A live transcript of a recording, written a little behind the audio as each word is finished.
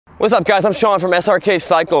What's up guys, I'm Sean from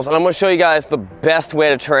Srkcycles and I'm going to show you guys the best way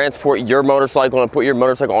to transport your motorcycle and put your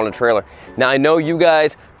motorcycle on a trailer. Now I know you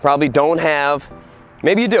guys probably don't have,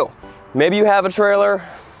 maybe you do. Maybe you have a trailer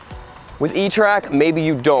with E-Track, maybe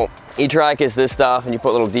you don't. E-Track is this stuff and you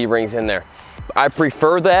put little D-rings in there. I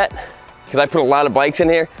prefer that because I put a lot of bikes in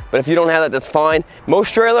here, but if you don't have that, that's fine.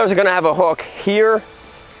 Most trailers are going to have a hook here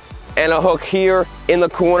and a hook here in the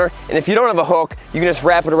corner, and if you don't have a hook, you can just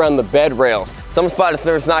wrap it around the bed rails. Some spots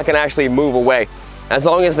it's not going to actually move away. As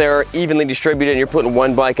long as they're evenly distributed and you're putting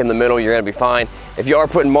one bike in the middle, you're going to be fine. If you are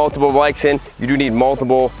putting multiple bikes in, you do need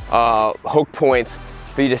multiple hook points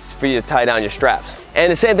for you to tie down your straps. And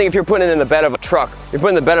the same thing if you're putting it in the bed of a truck. You're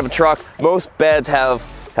putting in the bed of a truck, most beds have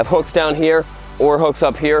hooks down here or hooks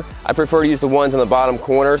up here. I prefer to use the ones in the bottom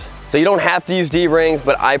corners. So you don't have to use D-rings,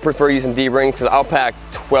 but I prefer using D-rings because I'll pack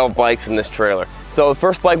 12 bikes in this trailer. So the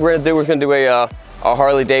first bike we're gonna do a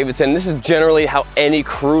Harley Davidson. This is generally how any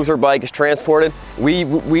cruiser bike is transported.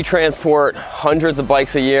 We transport hundreds of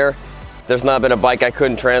bikes a year. There's not been a bike I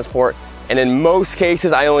couldn't transport. And in most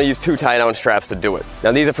cases, I only use 2 tie-down straps to do it.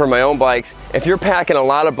 Now these are for my own bikes. If you're packing a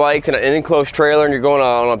lot of bikes in an enclosed trailer and you're going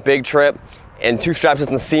on a big trip and 2 straps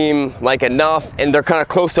doesn't seem like enough and they're kind of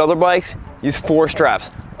close to other bikes, use 4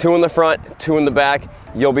 straps. 2 in the front, 2 in the back,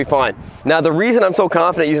 you'll be fine. Now the reason I'm so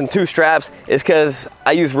confident using 2 straps is because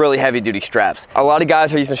I use really heavy duty straps. A lot of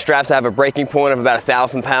guys are using straps that have a breaking point of about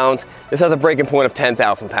 1,000 pounds. This has a breaking point of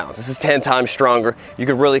 10,000 pounds. This is 10 times stronger. You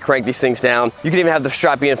can really crank these things down. You can even have the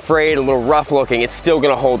strap being frayed, a little rough looking. It's still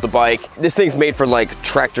gonna hold the bike. This thing's made for like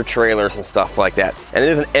tractor trailers and stuff like that. And it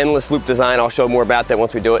is an endless loop design. I'll show more about that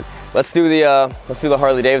once we do it. Let's do the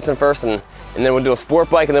Harley Davidson first, and then we'll do a sport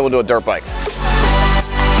bike, and then we'll do a dirt bike.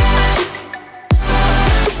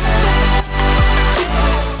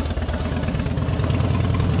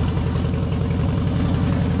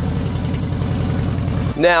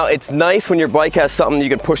 Now, it's nice when your bike has something you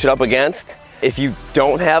can push it up against. If you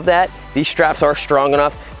don't have that, these straps are strong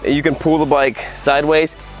enough that you can pull the bike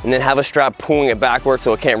sideways and then have a strap pulling it backwards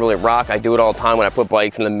so it can't really rock. I do it all the time when I put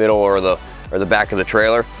bikes in the middle or the back of the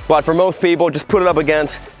trailer. But for most people, just put it up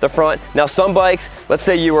against the front. Now some bikes, let's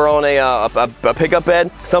say you were on a pickup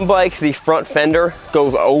bed, some bikes, the front fender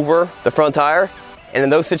goes over the front tire. And in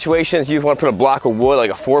those situations, you want to put a block of wood,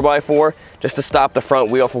 like a 4x4, just to stop the front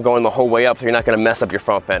wheel from going the whole way up so you're not going to mess up your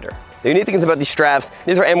front fender. The unique things about these straps,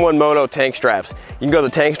 these are M1 Moto tank straps. You can go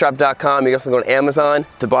to tankstrap.com, you can also go to Amazon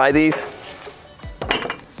to buy these.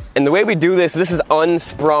 And the way we do this is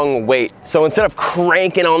unsprung weight. So instead of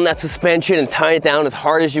cranking on that suspension and tying it down as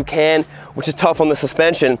hard as you can, which is tough on the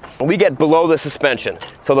suspension, we get below the suspension.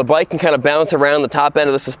 So the bike can kind of bounce around, the top end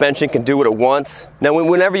of the suspension can do what it wants. Now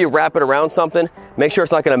whenever you wrap it around something, make sure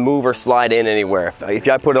it's not gonna move or slide in anywhere. If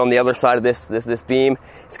I put it on the other side of this beam,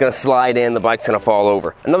 it's gonna slide in, the bike's gonna fall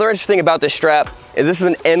over. Another interesting thing about this strap is this is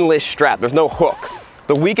an endless strap, there's no hook.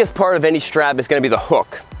 The weakest part of any strap is gonna be the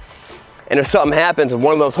hook. And if something happens and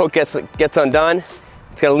one of those hooks gets undone,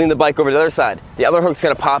 it's gonna lean the bike over to the other side. The other hook's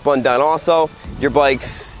gonna pop undone also. Your bike,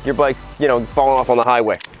 you know, falling off on the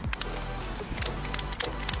highway.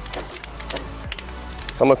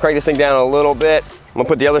 So I'm gonna crank this thing down a little bit. I'm gonna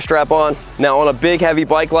put the other strap on. Now on a big heavy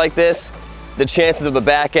bike like this, the chances of the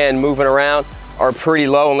back end moving around are pretty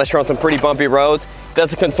low unless you're on some pretty bumpy roads. If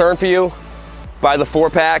that's a concern for you, buy the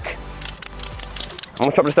 4-pack. I'm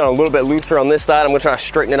gonna strap this down a little bit looser on this side. I'm gonna try to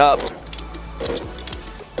straighten it up.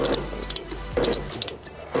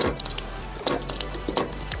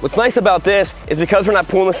 What's nice about this is because we're not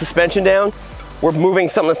pulling the suspension down, we're moving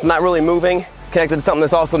something that's not really moving, connected to something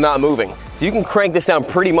that's also not moving. So you can crank this down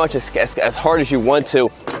pretty much as hard as you want to.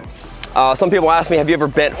 Some people ask me, have you ever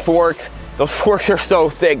bent forks? Those forks are so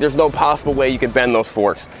thick, there's no possible way you can bend those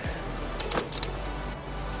forks.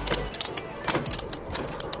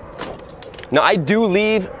 Now I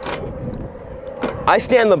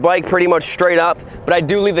stand the bike pretty much straight up, but I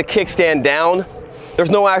do leave the kickstand down. There's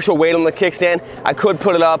no actual weight on the kickstand. I could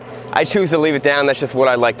put it up. I choose to leave it down. That's just what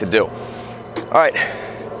I like to do. All right,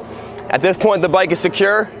 at this point the bike is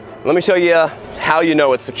secure. Let me show you how you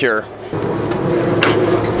know it's secure.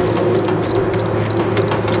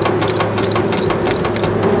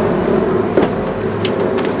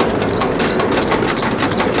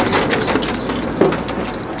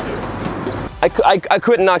 I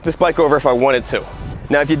couldn't knock this bike over if I wanted to.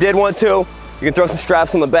 Now if you did want to, you can throw some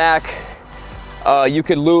straps on the back. You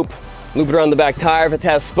could loop it around the back tire if it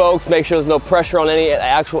has spokes. Make sure there's no pressure on any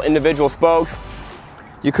actual individual spokes.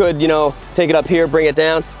 You could, you know, take it up here, bring it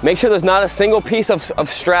down. Make sure there's not a single piece of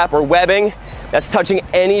strap or webbing that's touching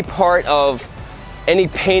any part of any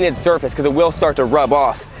painted surface because it will start to rub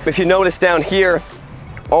off. If you notice down here,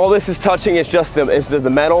 All this is touching is just the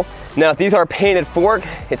metal. Now, if these are painted forks,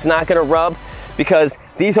 it's not gonna rub because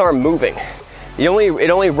these aren't moving. It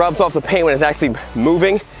only rubs off the paint when it's actually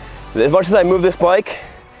moving. As much as I move this bike,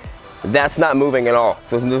 that's not moving at all.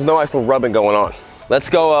 So there's no actual rubbing going on. Let's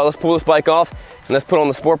go, let's pull this bike off and let's put on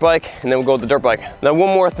the sport bike and then we'll go with the dirt bike. Now, one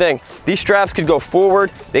more thing. These straps could go forward.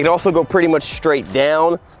 They could also go pretty much straight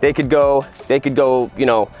down. They could go, you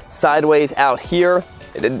know, sideways out here.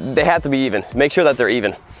 They have to be even. Make sure that they're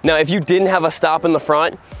even. Now, if you didn't have a stop in the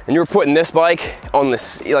front and you were putting this bike on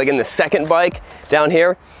this, like in the second bike down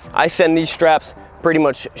here, I send these straps pretty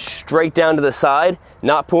much straight down to the side,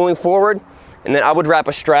 not pulling forward. And then I would wrap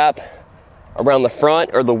a strap around the front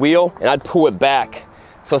or the wheel and I'd pull it back.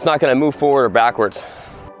 So it's not gonna move forward or backwards.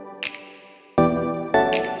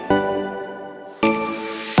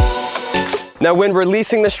 Now, when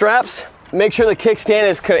releasing the straps, make sure the kickstand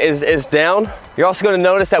is down. You're also gonna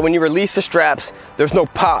notice that when you release the straps, there's no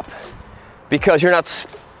pop because you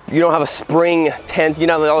don't have a spring tension, you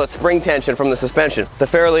know, all the spring tension from the suspension.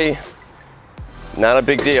 It's not a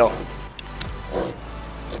big deal.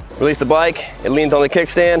 Release the bike, it leans on the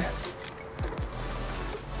kickstand.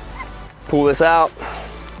 Pull this out.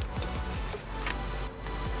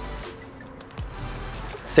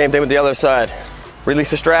 Same thing with the other side.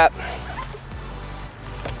 Release the strap.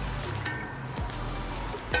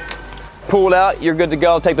 Pull it out, you're good to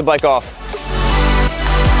go, take the bike off.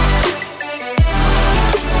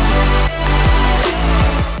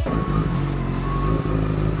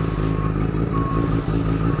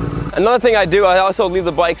 Another thing I do, I also leave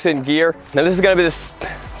the bikes in gear. Now this is gonna be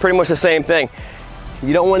pretty much the same thing.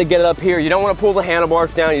 You don't wanna get it up here, you don't wanna pull the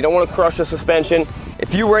handlebars down, you don't wanna crush the suspension.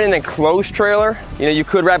 If you were in an enclosed trailer, you know, you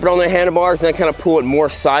could wrap it on the handlebars and then kind of pull it more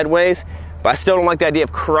sideways, but I still don't like the idea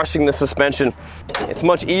of crushing the suspension. It's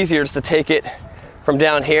much easier just to take it from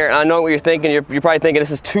down here. And I know what you're thinking, you're probably thinking this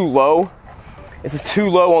is too low. This is too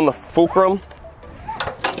low on the fulcrum.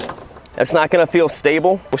 That's not gonna feel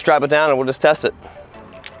stable. We'll strap it down and we'll just test it.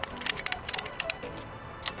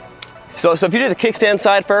 So if you do the kickstand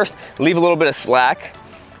side first, leave a little bit of slack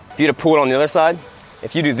for you to pull it on the other side.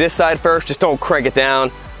 If you do this side first, just don't crank it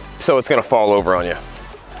down so it's gonna fall over on you.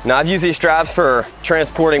 Now, I've used these straps for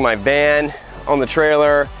transporting my van on the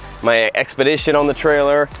trailer, my Expedition on the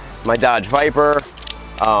trailer, my Dodge Viper,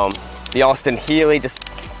 the Austin Healey.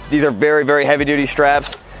 These are very, very heavy duty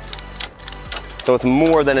straps. So it's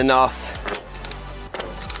more than enough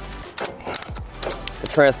to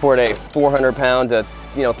transport a 400 pound to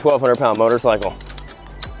 1,200 pound motorcycle.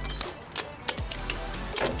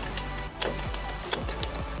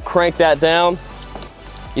 Crank that down.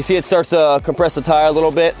 You see it starts to compress the tire a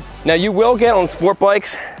little bit. Now, you will get on sport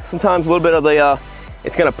bikes sometimes a little bit of the,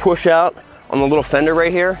 it's gonna push out on the little fender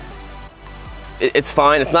right here. It's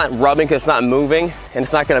fine, it's not rubbing because it's not moving and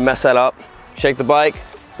it's not gonna mess that up. Shake the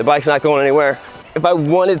bike's not going anywhere. If I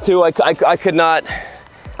wanted to, I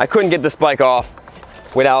couldn't get this bike off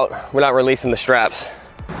without releasing the straps.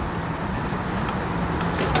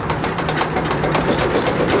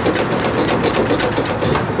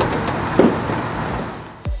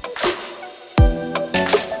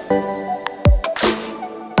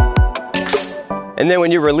 And then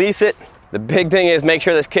when you release it, the big thing is make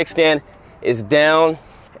sure this kickstand is down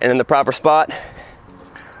and in the proper spot.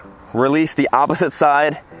 Release the opposite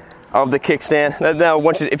side of the kickstand. Now,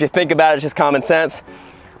 if you think about it, it's just common sense,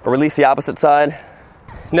 but release the opposite side.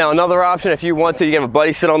 Now, another option, if you want to, you can have a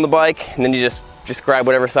buddy sit on the bike and then you just grab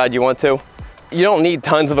whatever side you want to. You don't need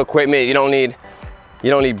tons of equipment. You don't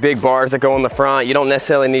need big bars that go in the front. You don't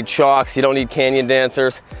necessarily need shocks. You don't need canyon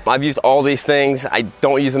dancers. I've used all these things. I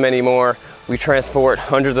don't use them anymore. We transport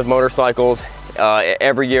hundreds of motorcycles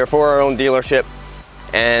every year for our own dealership.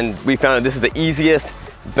 And we found that this is the easiest,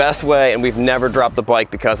 best way, and we've never dropped the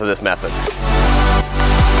bike because of this method.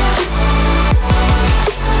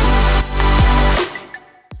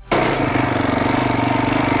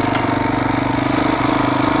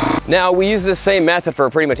 Now, we use this same method for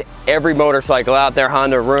pretty much every motorcycle out there,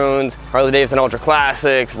 Honda Runes, Harley Davidson Ultra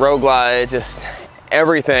Classics, Road Glide, just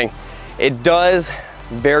everything. It does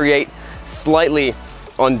variate slightly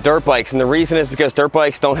on dirt bikes, and the reason is because dirt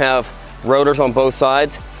bikes don't have rotors on both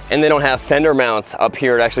sides, and they don't have fender mounts up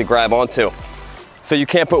here to actually grab onto. So you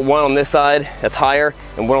can't put one on this side that's higher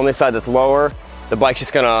and one on this side that's lower. The bike's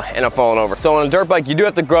just gonna end up falling over. So on a dirt bike, you do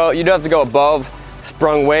have to go above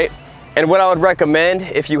sprung weight. And what I would recommend,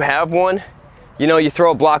 if you have one, you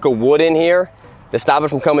throw a block of wood in here to stop it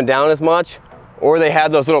from coming down as much, or they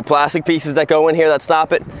have those little plastic pieces that go in here that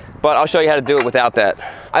stop it, but I'll show you how to do it without that.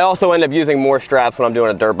 I also end up using more straps when I'm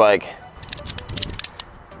doing a dirt bike.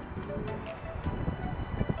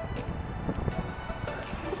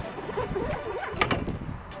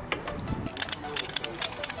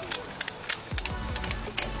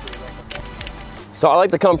 So I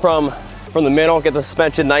like to come from the middle, get the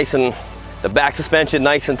suspension nice and, the back suspension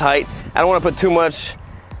nice and tight. I don't want to put too much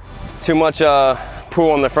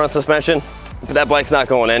pull on the front suspension, but that bike's not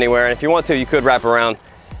going anywhere. And if you want to, you could wrap around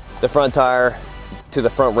the front tire to the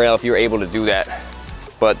front rail if you're able to do that.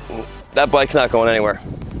 But that bike's not going anywhere.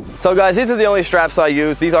 So guys, these are the only straps I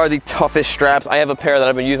use. These are the toughest straps. I have a pair that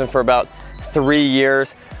I've been using for about 3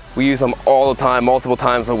 years. We use them all the time, multiple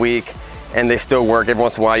times a week, and they still work. Every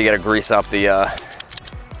once in a while, you gotta grease up the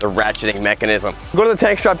ratcheting mechanism. Go to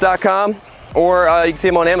thetankstrap.com, or you can see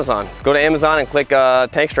them on Amazon. Go to Amazon and click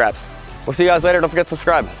tank straps. We'll see you guys later. Don't forget to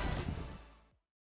subscribe.